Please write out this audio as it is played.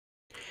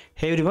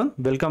Hey everyone,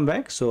 welcome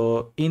back.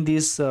 So in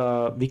this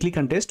weekly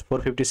contest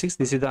 456,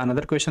 this is the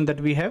another question that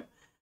we have,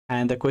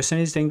 and the question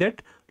is saying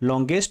that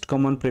longest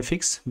common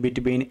prefix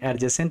between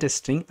adjacent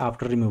string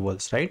after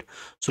removals, right?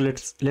 So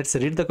let's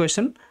read the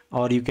question,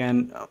 or you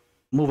can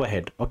move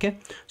ahead. Okay,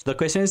 so the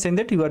question is saying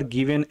that you are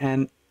given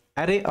an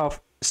array of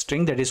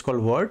string that is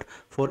called word.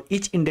 For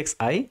each index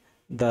I,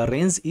 the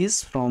range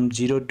is from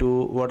 0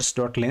 to words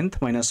dot length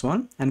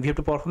 -1, and we have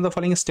to perform the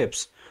following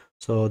steps.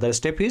 So the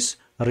step is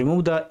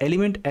remove the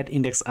element at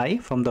index I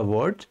from the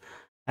word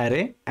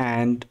array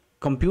and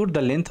compute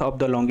the length of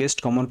the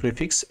longest common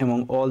prefix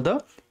among all the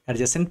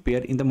adjacent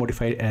pair in the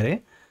modified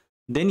array.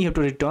 Then you have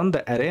to return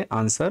the array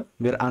answer,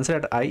 where answer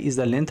at I is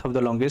the length of the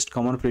longest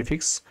common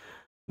prefix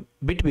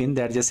between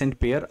the adjacent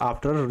pair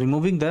after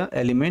removing the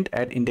element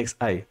at index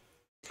I.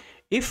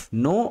 If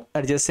no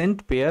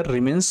adjacent pair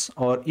remains,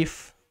 or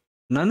if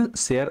none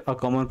share a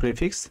common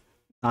prefix,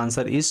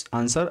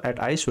 answer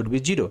at I should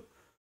be 0.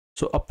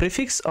 So a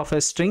prefix of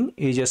a string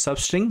is a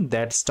substring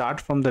that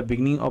starts from the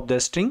beginning of the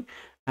string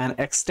and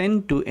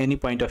extend to any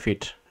point of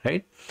it,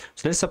 right?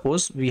 So let's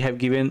suppose we have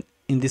given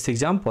in this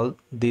example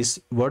these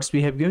words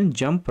we have given: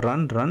 jump,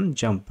 run,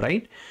 jump,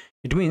 right?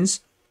 It means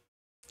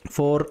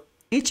for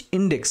each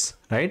index,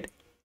 right?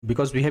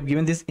 Because we have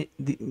given this,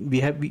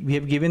 we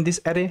have given this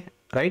array,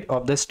 right,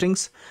 of the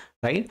strings,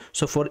 right?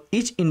 So for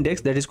each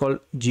index, that is called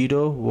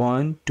 0,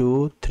 1,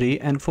 2, 3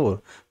 and 4.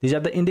 These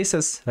are the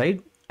indices,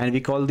 right? And we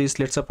call this,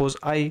 let's suppose,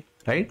 I,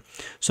 right?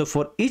 So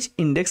for each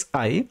index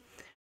I,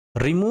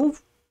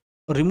 remove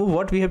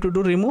what we have to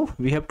do.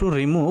 We have to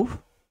remove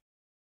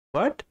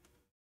what?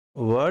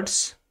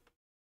 Words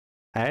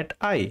at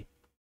I.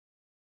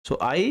 So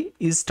I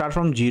is start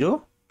from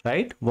 0,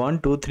 right? 1,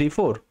 2, 3,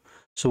 4.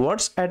 So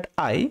words at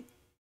I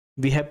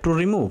we have to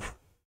remove,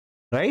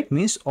 right?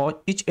 Means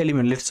each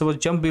element. Let's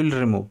suppose jump we will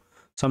remove,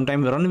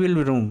 sometimes run will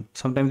be removed,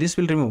 sometimes this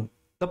will remove.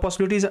 The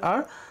possibilities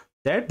are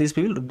that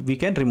we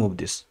can remove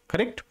this,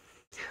 correct?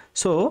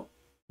 So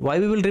why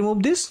we will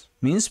remove this?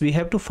 Means we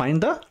have to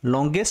find the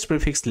longest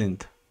prefix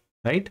length,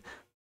 right,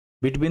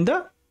 between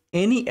the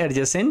any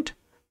adjacent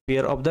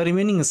pair of the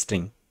remaining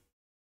string.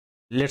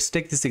 Let's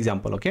take this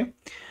example. Okay,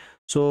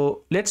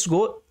 so let's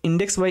go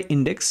index by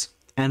index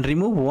and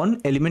remove one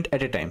element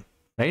at a time,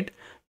 right?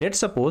 Let's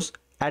suppose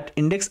at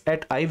index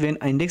at I, when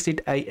I index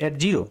it I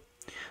at 0,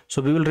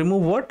 so we will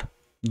remove what?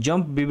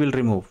 Jump we will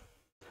remove.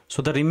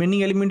 So the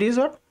remaining element is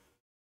what?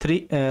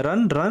 3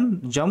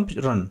 run, jump,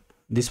 run.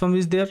 This one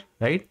is there,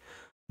 right?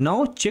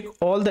 Now check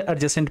all the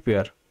adjacent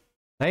pair,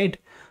 right?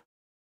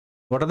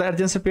 What are the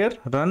adjacent pair?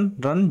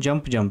 Run,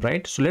 jump,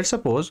 right? So let's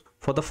suppose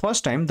for the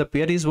first time the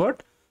pair is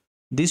what?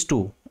 These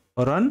two,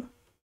 run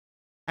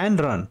and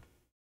run.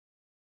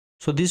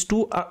 So these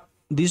two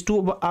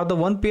are the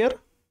one pair.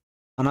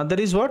 Another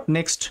is what?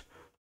 Next,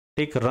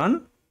 take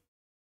run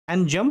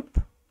and jump.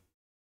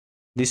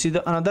 This is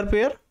the another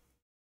pair.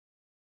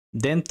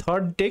 Then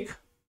third, take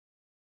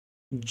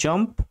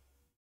jump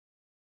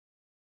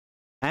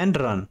and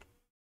run.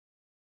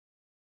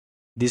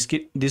 This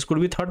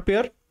could be third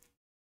pair.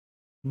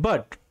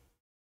 But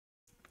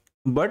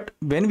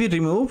when we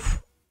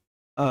remove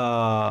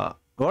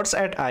words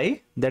at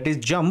I, that is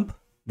jump,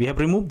 we have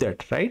removed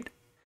that, right?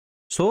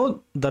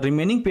 So the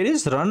remaining pair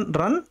is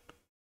run.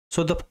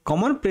 So the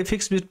common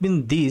prefix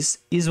between these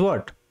is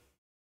what?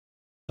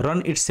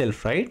 Run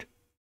itself, right?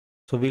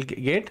 So we'll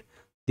get,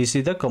 this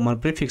is the common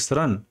prefix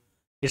run.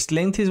 Its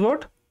length is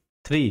what?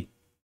 3.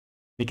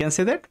 We can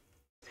say that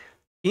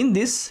in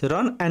this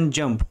run and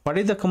jump, what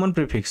is the common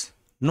prefix?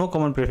 No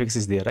common prefix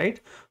is there, right?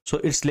 So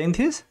its length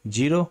is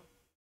 0.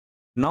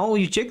 Now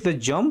you check the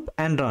jump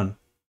and run,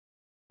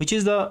 which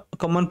is the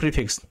common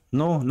prefix.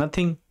 No,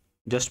 nothing,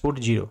 just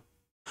put 0.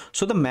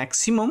 So the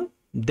maximum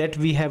that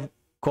we have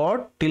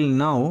got till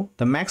now,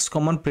 the max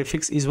common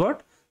prefix is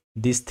what?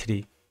 These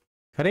 3,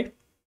 correct?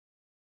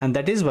 And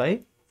that is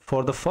why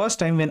for the first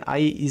time when I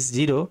is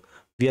 0,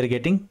 we are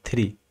getting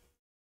 3,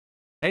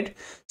 right?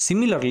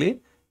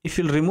 Similarly, if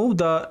you'll remove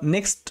the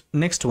next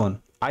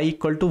one, I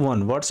equal to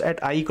 1, what's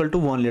at I equal to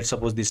 1, let's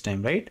suppose this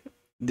time, right?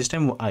 This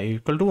time I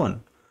equal to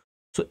 1.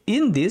 So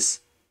in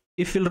this,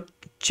 if you'll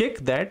check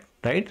that,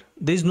 right,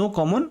 there is no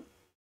common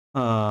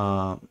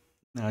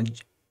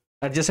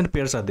adjacent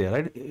pairs are there,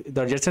 right?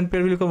 The adjacent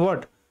pair will become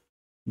what?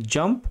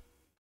 Jump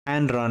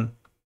and run.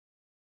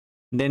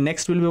 Then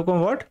next will become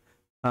what?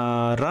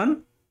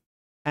 Run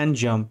and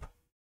jump.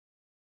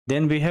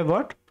 Then we have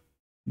what?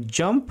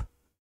 Jump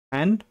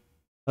and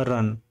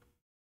run.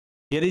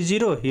 Here is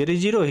 0, here is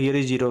 0, here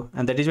is 0,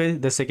 and that is why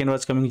the second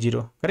was coming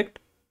 0, correct?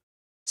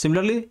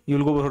 Similarly, you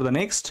will go for the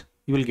next,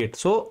 you will get.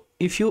 So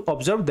if you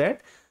observe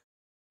that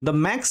the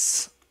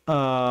max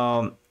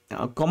common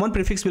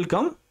prefix will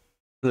come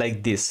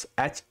like this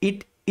at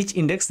each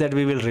index that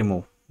we will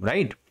remove,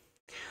 right?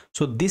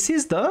 So this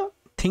is the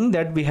thing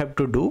that we have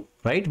to do,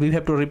 right? We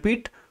have to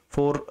repeat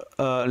for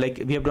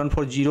like we have done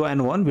for 0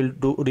 and 1, we'll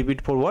do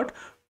repeat for what?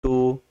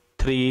 2,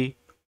 3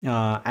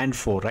 and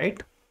 4,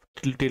 right?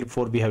 Till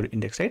 4 we have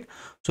index, right?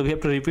 So we have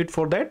to repeat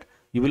for that.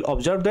 You will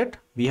observe that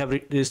we have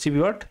received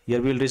what?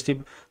 Here we will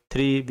receive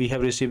 3, we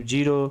have received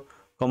 0,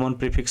 common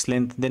prefix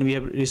length, then we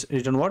have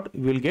written what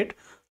we will get.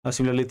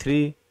 Similarly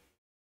 3,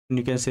 and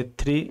you can say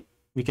 3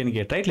 we can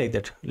get, right, like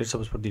that. Let's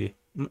suppose for 3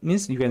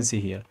 means you can see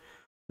here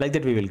like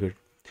that we will get.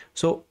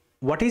 So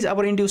what is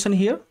our intuition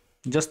here?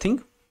 Just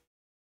think,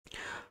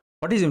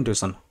 what is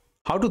intuition?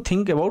 How to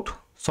think about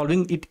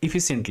solving it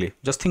efficiently?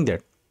 Just think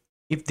that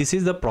if this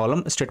is the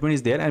problem statement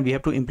is there and we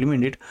have to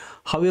implement it,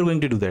 how we are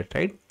going to do that,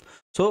 right?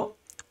 So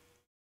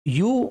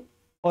you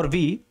or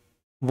we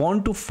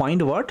want to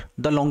find what?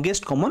 The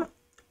longest common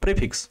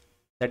prefix,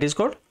 that is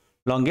called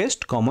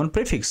longest common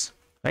prefix,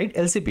 right?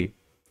 LCP.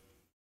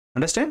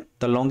 Understand?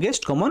 The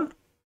longest common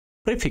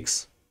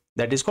prefix,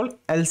 that is called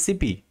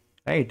LCP,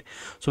 right?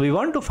 So we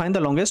want to find the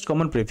longest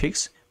common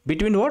prefix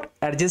between what?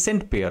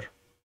 Adjacent pair,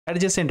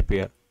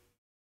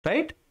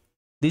 right?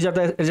 These are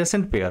the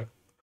adjacent pair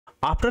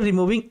after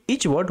removing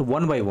each word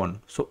one by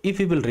one. So if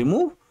we will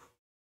remove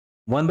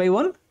one by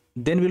one,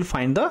 then we'll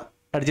find the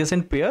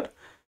adjacent pair,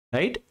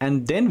 right?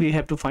 And then we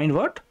have to find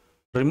what?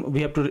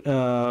 We have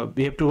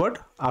to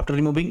what? After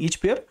removing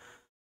each pair,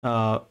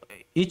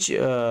 each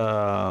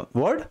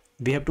word,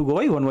 we have to go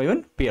by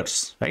one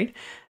pairs, right?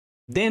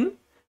 Then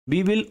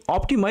we will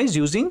optimize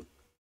using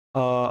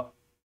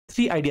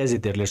 3 ideas is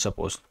there. Let's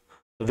suppose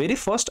the very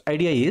first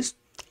idea is,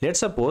 let's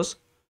suppose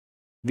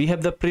we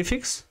have the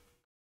prefix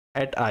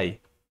at I,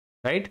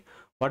 right?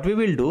 What we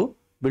will do,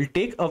 we'll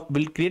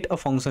create a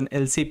function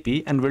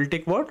LCP, and we'll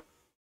take what?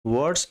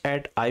 Words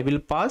at I will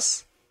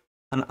pass,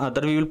 and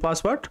other we will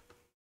pass what?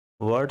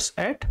 Words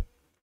at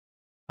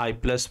I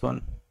plus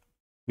 1.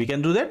 We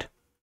can do that,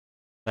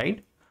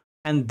 right?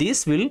 And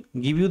this will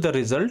give you the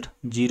result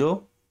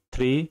 0,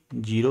 3,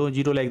 0,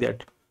 0, like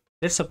that.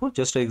 Let's suppose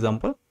just an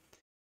example.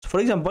 For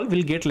example,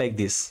 we'll get like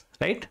this,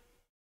 right?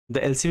 The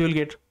LCP will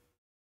get.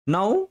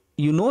 Now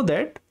you know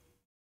that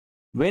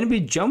when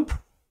we jump,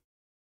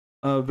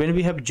 when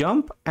we have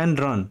jump and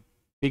run,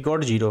 we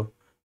got 0.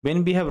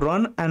 When we have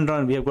run and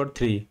run, we have got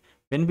 3.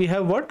 When we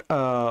have what?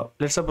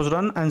 Let's suppose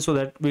run, and so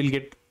that we'll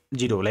get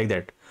 0, like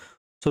that.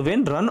 So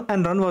when run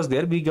and run was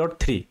there, we got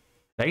 3,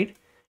 right?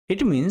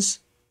 It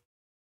means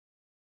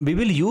we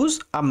will use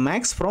a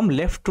max from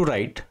left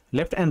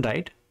and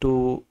right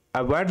to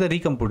avoid the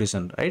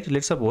recomputation, right?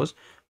 Let's suppose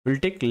we'll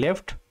take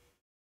left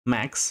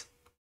max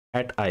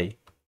at I,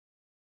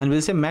 and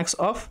we'll say max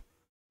of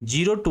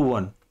 0 to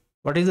 1.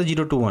 What is the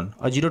 0 to 1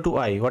 or 0 to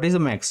I? What is the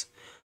max?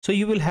 So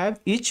you will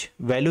have each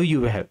value you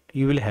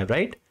will have,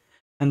 right?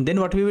 And then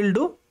what we will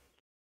do,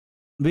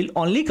 we'll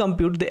only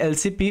compute the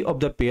LCP of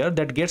the pair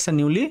that gets a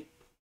newly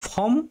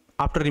formed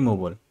after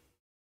removal,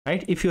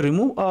 right? If you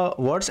remove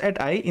words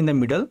at I in the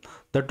middle,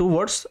 the 2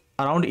 words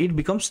around it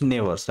becomes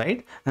neighbors,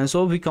 right? And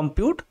so we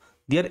compute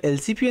their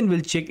LCP and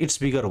we'll check its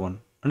bigger one.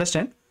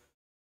 Understand?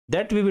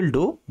 That we will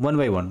do one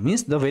by one.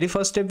 Means the very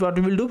first step what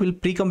we will do, we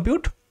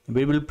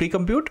will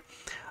pre-compute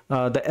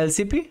the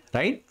LCP,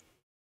 right?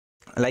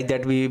 Like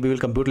that we will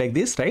compute like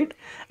this, right?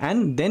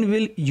 And then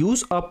we'll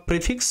use a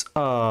prefix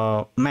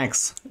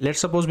max. Let's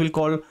suppose we'll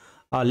call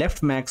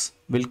left max,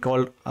 we'll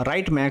call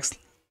right max,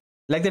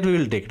 like that we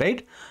will take,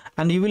 right?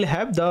 And you will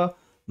have the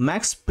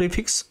max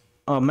prefix,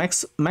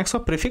 max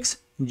of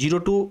prefix 0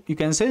 to, you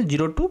can say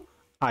 0 to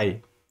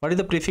I. What is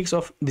the prefix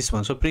of this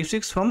one? So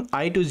prefix from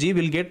I to G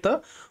will get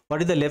the,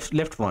 what is the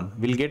left one?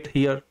 We'll get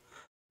here.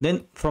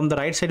 Then from the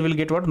right side we'll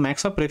get what?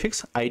 Max of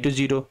prefix I to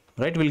 0,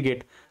 right?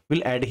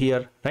 We'll add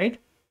here, right?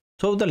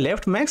 So the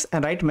left max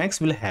and right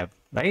max will have,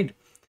 right?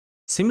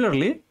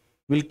 Similarly,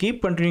 we'll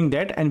keep continuing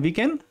that, and we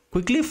can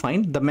quickly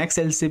find the max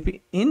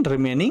LCP in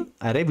remaining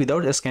array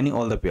without scanning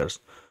all the pairs.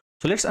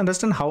 So let's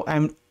understand how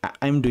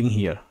I'm doing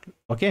here.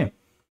 Okay.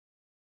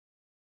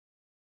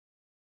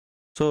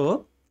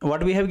 So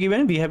what we have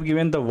given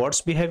the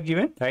words we have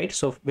given, right?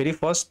 So very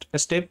first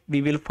step,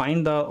 we will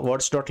find the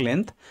words dot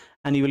length,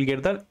 and you will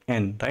get the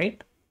n,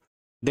 right?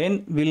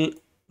 Then we'll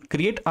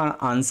create an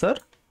answer,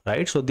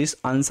 right? So this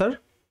answer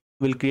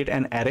will create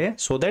an array,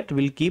 so that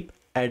we'll keep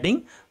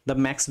adding the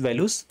max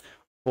values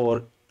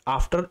for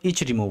after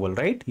each removal,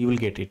 right? You will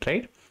get it,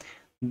 right?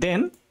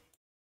 Then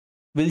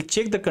we'll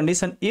check the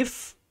condition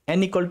if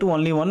n equal to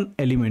only one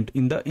element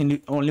in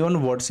only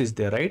one words is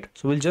there, right?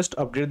 So we'll just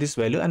update this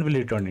value and we'll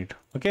return it.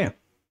 Okay.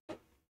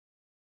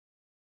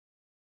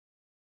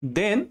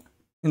 Then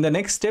in the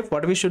next step,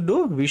 what we should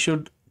do, we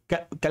should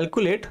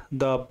calculate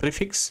the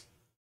prefix,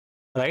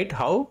 right?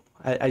 How?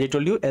 As I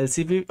told you,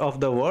 LCP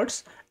of the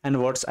words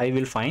and words I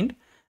will find,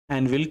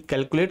 and we'll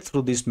calculate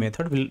through this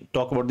method. We'll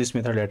talk about this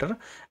method later,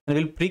 and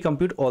we'll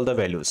pre-compute all the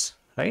values,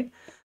 right?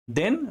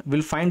 Then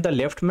we'll find the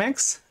left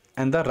max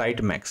and the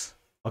right max.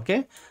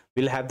 Okay,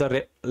 we'll have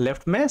the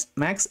left max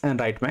and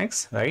right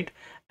max, right?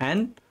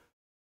 And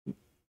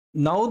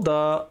now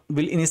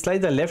we'll initialize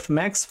the left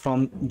max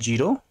from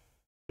 0,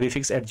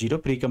 prefix at 0,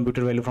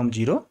 pre-computed value from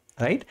 0,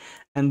 right?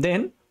 And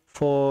then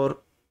for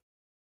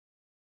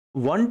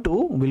 1, 2,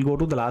 we'll go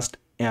to the last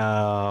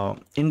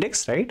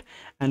index, right?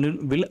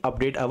 And we'll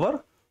update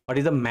our, what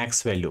is the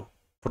max value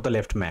for the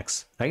left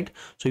max, right?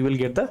 So you will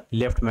get the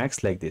left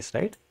max like this,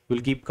 right? We'll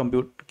keep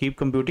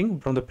computing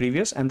from the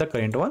previous and the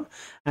current one,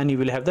 and you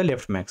will have the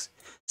left max.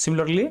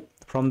 Similarly,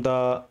 from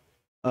the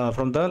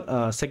from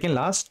the second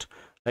last,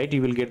 right?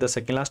 You will get the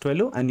second last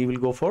value and you will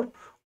go for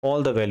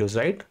all the values,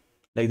 right?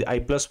 Like the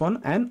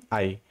I+1 and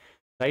I,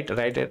 right?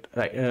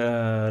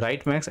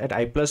 Right max at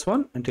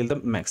I+1 until the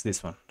max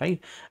this one, right?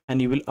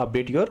 And you will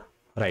update your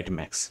right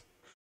max.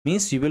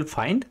 Means you will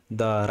find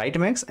the right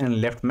max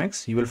and left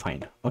max you will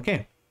find.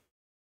 Okay,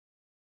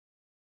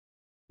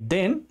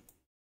 then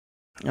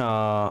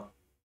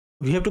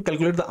we have to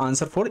calculate the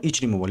answer for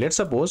each removal. Let's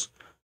suppose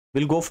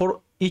we'll go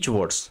for each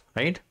words,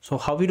 right? So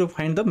how we do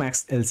find the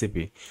max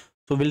LCP?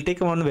 So we'll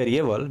take one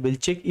variable, we'll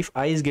check if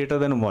I is greater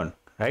than 1,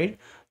 right?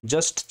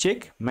 Just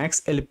check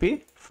max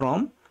LP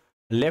from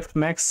left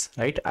max,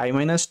 right?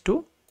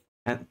 I-2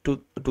 and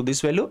to this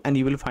value, and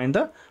you will find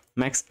the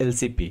max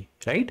LCP,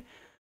 right?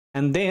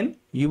 And then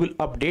you will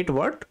update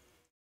what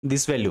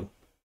this value,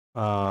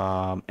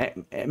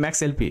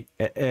 max LP,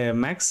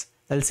 max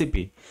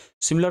LCP.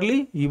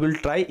 Similarly, you will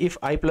try if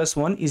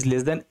I+1 is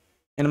less than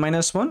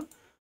n-1,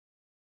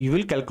 you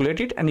will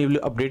calculate it and you will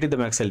update it the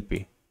max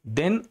LP.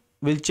 Then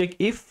we'll check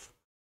if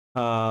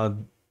the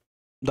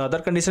other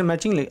condition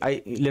matching,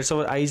 like let's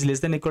say I is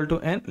less than equal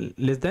to n,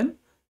 less than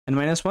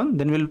n-1,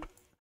 then we'll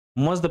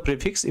merge the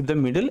prefix if the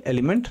middle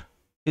element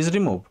is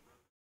removed.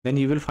 Then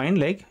you will find,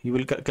 like, you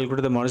will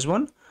calculate the merged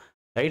one,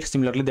 right?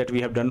 Similarly that we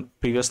have done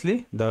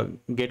previously, the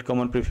get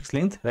common prefix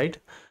length, right?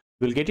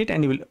 We'll get it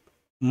and you will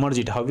merge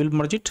it. How will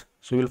merge it?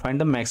 So you will find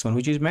the max one,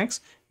 which is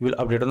max, you will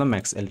update on the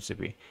max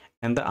LCP,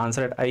 and the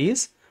answer at I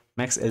is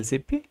max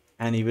LCP,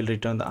 and you will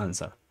return the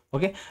answer.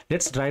 Okay,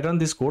 let's write on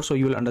this code so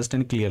you will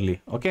understand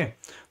clearly. Okay,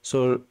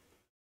 so,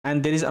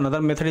 and there is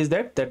another method is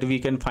that we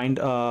can find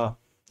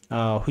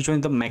which one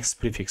is the max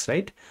prefix,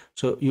 right?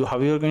 So how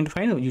you are going to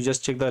find, you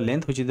just check the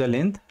length, which is the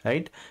length,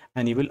 right?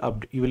 And you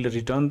will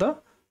return the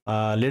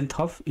length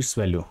of its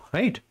value,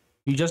 right?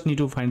 You just need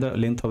to find the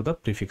length of the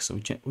prefix,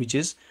 which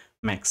is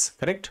max,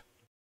 correct?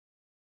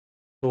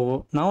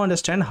 So now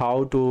understand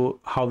how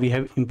we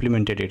have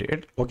implemented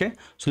it. Okay,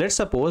 so let's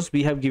suppose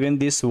we have given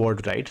this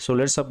word, right? So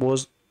let's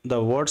suppose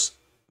the words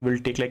will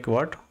take like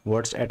what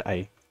words at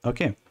I.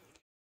 Okay,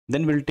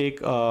 then we'll take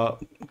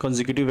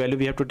consecutive value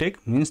we have to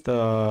take, means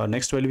the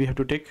next value we have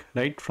to take,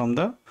 right, from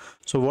the,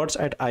 so words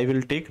at I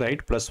will take,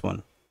 right,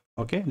 +1.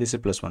 Okay, this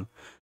is +1.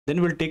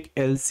 Then we'll take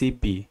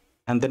LCP,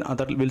 and then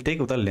other will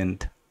take the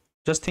length.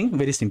 Just think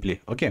very simply.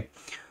 Okay,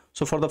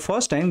 so for the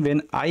first time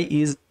when I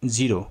is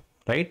 0,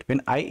 right,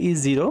 when I is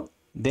 0,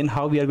 then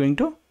how we are going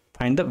to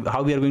find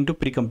how we are going to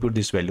pre-compute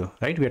this value,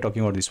 right? We are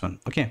talking about this one.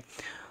 Okay,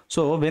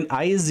 so when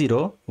I is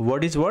 0,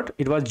 what is what?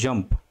 It was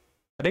jump,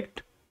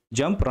 correct?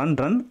 Jump,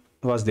 run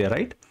was there,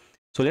 right?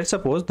 So let's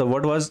suppose the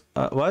word was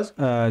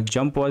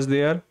jump was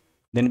there,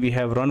 then we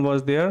have run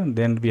was there,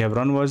 then we have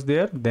run was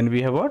there, then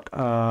we have what,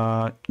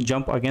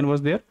 jump again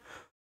was there.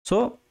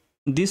 So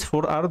these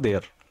 4 are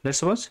there. Let's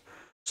suppose,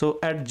 so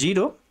at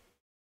 0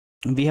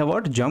 we have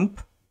what,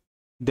 jump,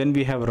 then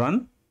we have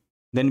run,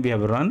 then we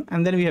have run,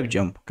 and then we have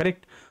jump,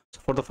 correct?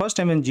 So for the first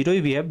time in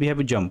 0 we have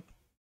a jump,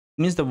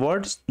 means the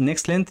word's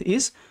next length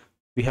is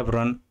we have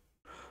run.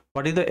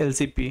 What is the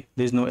LCP?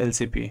 There is no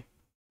LCP,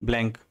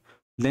 blank,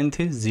 length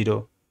is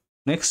 0.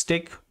 Next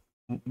take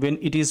when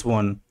it is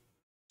 1,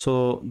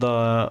 so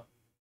the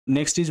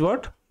next is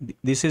what,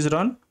 this is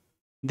run,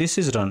 this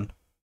is run,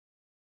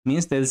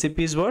 means the LCP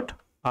is what,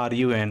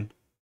 RUN,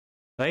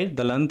 right?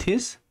 The length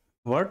is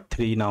what,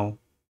 3 now.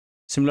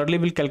 Similarly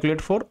we'll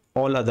calculate for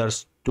all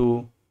others,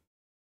 2,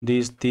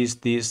 these,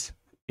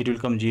 it will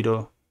come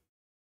 0,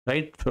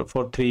 right?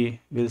 For 3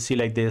 we'll see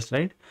like this,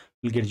 right?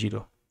 We'll get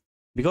 0,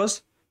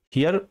 because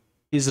here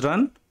is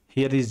run,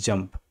 here is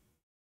jump,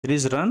 here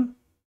is run,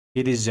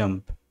 here is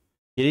jump,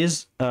 here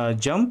is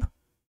jump,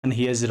 and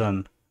here is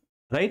run,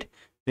 right?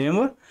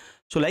 Remember?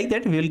 So like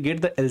that we will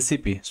get the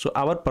LCP. So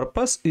our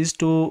purpose is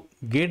to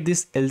get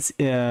this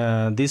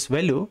this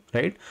value,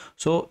 right?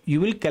 So you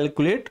will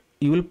calculate,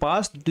 you will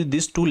pass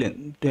these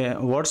two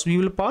words we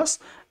will pass,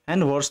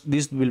 and words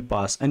this will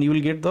pass, and you will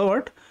get the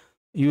what,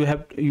 you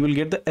will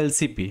get the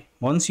LCP.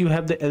 Once you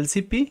have the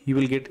LCP, you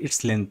will get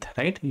its length,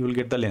 right? You will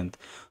get the length.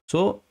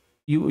 So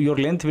your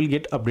length will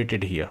get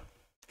updated here,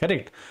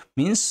 correct?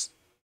 Means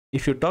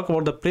if you talk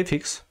about the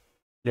prefix,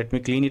 let me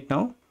clean it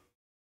now.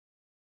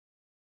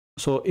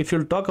 So if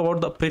you talk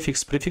about the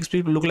prefix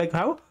will look like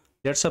how?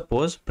 Let's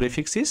suppose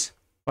prefix is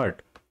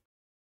what,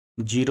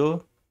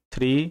 0,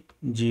 3,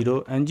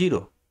 0, and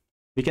 0.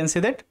 We can say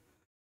that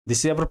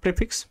this is our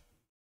prefix.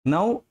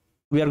 Now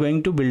we are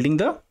going to building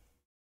the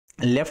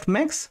left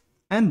max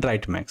and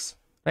right max,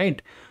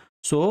 right?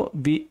 So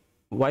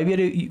why we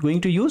are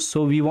going to use,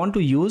 so we want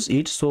to use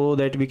it so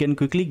that we can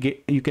quickly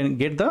get, you can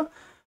get the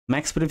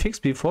max prefix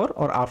before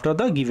or after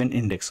the given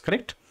index,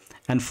 correct?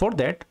 And for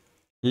that,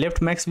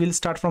 left max will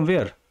start from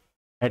where?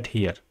 At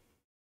here,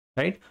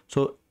 right?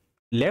 So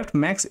left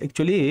max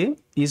actually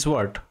is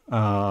what,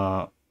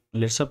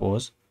 let's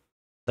suppose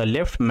the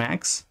left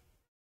max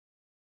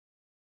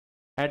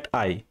at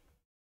I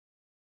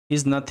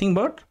is nothing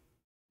but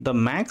the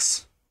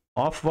max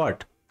of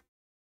what,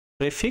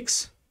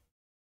 prefix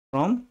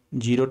from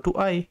 0 to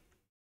I,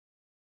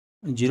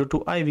 0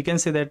 to I, we can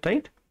say that,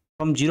 right?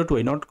 from 0 to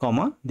I, not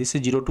comma. This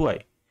is 0 to I.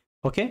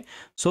 Okay,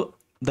 so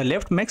the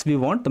left max, we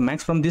want the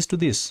max from this to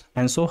this,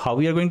 and so how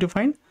we are going to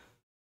find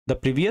the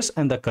previous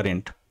and the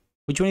current?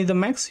 Which one is the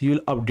max? You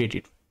will update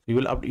it.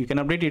 You can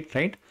update it,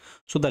 right?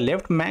 So the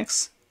left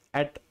max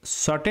at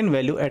certain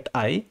value at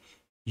I,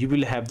 you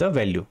will have the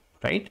value,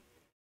 right?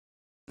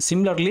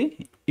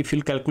 Similarly, if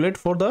you calculate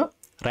for the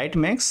right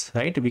max,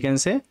 right, we can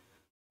say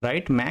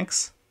right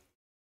max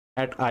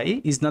at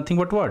I is nothing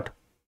but what?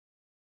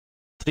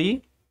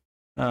 3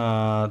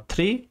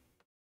 3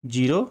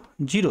 0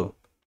 0.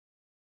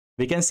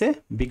 We can say,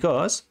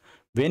 because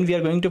when we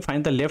are going to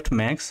find the left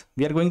max,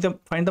 we are going to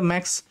find the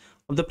max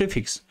of the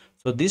prefix.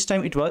 So this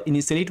time it was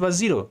initially it was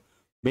 0.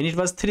 When it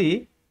was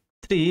 3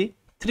 3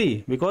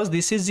 3, because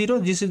this is 0,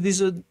 this is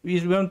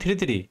 3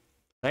 3,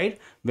 right?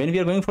 When we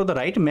are going for the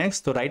right max,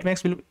 the right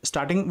max will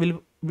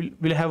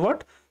will have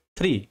what?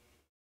 3,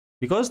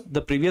 because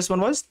the previous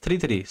one was 3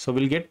 3, so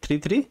we'll get 3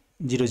 3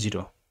 0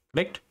 0,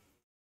 correct?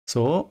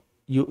 So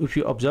if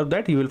you observe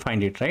that, you will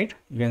find it, right?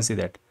 You can see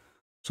that.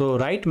 So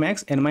right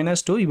max n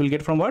minus 2 you will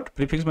get from what?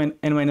 Prefix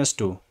n minus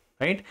 2,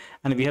 right?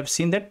 And we have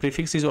seen that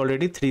prefix is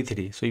already 3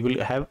 3, so you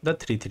will have the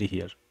 3 3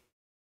 here.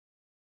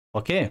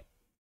 Okay,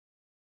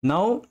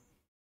 now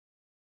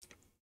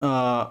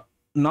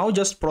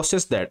just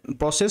process the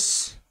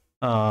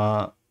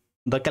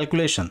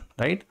calculation,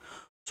 right?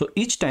 So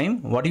each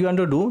time what you want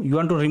to do, you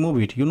want to remove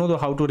it. You know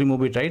how to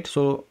remove it, right?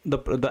 So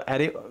the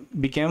array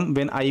became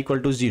when I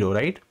equal to 0,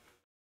 right?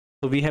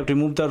 So we have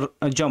removed the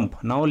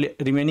jump. Now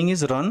remaining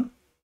is run,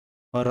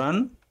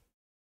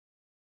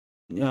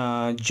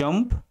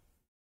 jump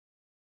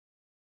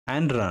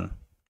and run.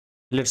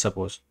 Let's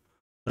suppose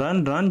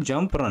run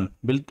jump run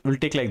will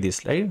take like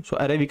this, right? So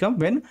array become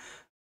when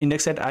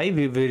index at I,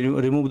 we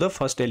will remove the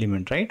first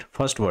element, right?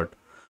 First word.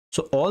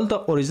 So all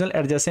the original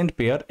adjacent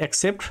pair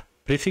except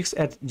prefix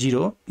at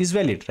 0 is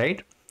valid,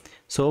 right?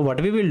 So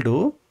what we will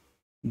do,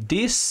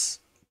 this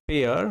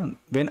pair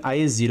when I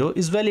is 0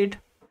 is valid,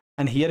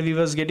 and here we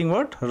was getting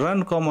what?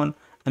 Run common,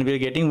 and we are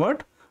getting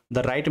what?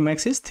 The right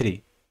max is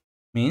 3.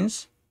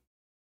 Means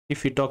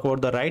if we talk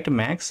about the right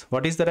max,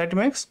 what is the right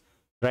max?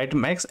 Right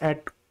max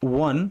at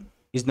 1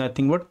 is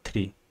nothing but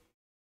 3.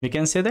 We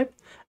can say that,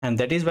 and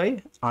that is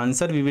why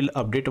answer we will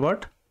update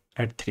what?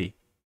 At 3.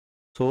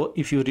 So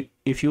if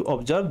you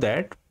observe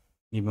that,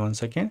 give me 1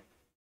 second.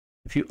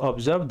 If you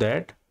observe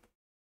that,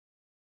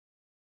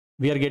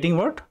 we are getting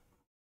what?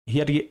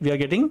 Here we are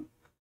getting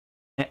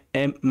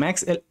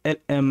max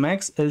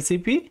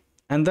LCP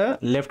and the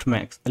left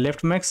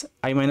max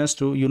I minus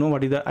 2. You know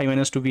what is the I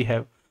minus 2 we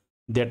have?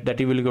 That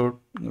we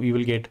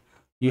will get.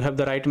 You have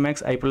the right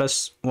max I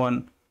plus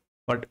 1,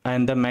 but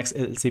and the max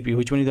LCP.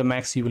 Which one is the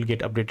max? You will get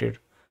updated,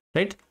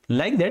 right?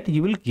 Like that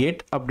you will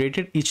get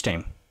updated each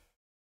time.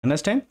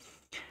 Understand?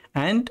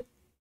 And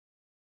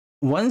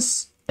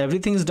once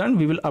everything is done,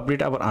 we will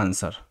update our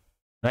answer,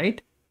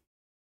 right?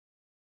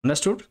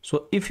 Understood?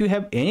 So if you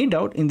have any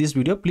doubt in this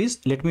video, please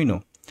let me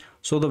know.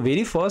 So the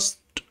very first,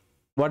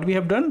 what we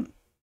have done,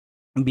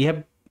 we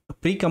have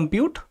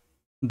pre-compute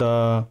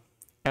the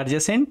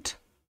adjacent,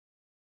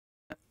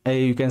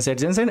 you can say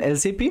adjacent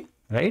LCP,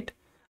 right?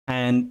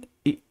 And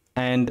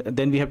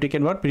then we have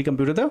taken what?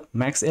 Pre-computed the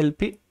max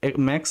LP,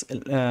 max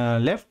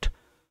left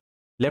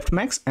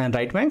max and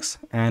right max,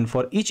 and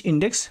for each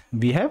index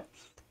we have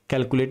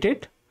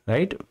calculated,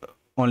 right,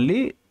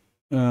 only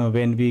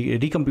when we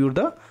recompute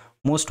the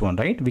most one,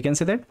 right? We can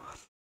say that.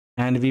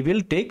 And we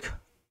will take,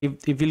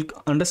 if we'll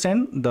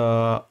understand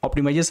the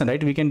optimization,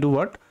 right, we can do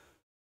what?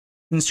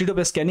 Instead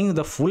of scanning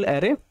the full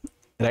array,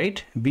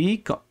 right,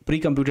 we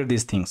pre-computed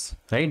these things,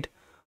 right?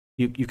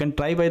 You can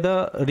try by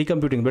the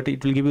recomputing, but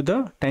it will give you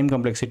the time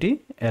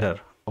complexity error.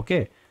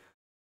 Okay,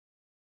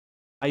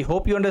 I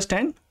hope you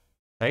understand,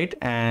 right?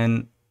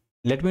 And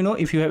let me know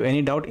if you have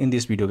any doubt in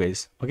this video,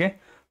 guys. Okay,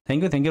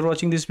 thank you for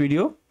watching this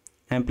video,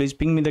 and please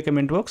ping me in the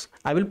comment box.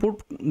 I will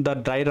put the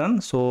dry run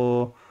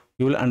so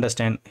you will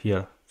understand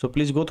here. So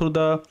please go through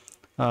the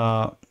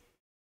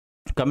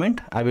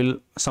comment. I will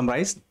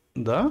summarize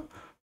the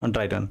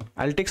dry run.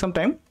 I'll take some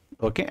time,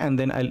 okay, and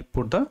then I'll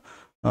put the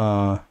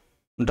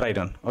dry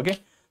run. Okay,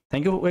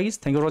 thank you guys,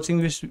 thank you for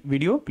watching this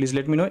video. Please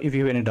let me know if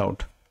you have any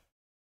doubt.